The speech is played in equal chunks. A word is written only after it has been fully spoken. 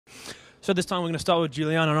So this time we're going to start with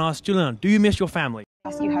Juliana and ask Juliana, do you miss your family?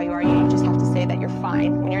 Ask you how you are, you just have to say that you're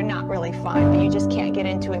fine when you're not really fine, but you just can't get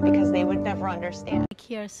into it because they would never understand.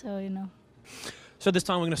 Here, so you know. So this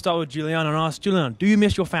time we're going to start with Juliana and ask Juliana, do you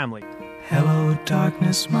miss your family? Hello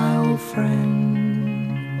darkness, my old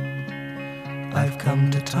friend, I've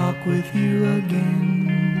come to talk with you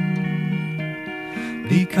again,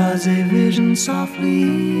 because a vision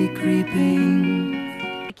softly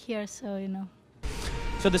creeping. Here, so you know.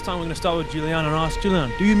 So this time we're going to start with Juliana and ask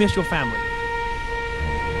Juliana, do you miss your family?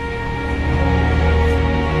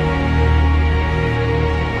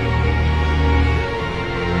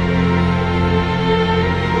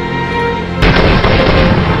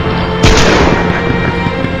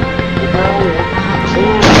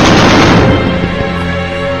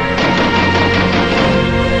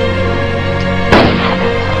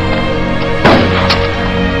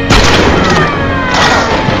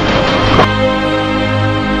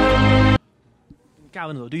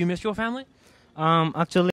 Calvin, do you miss your family? Actually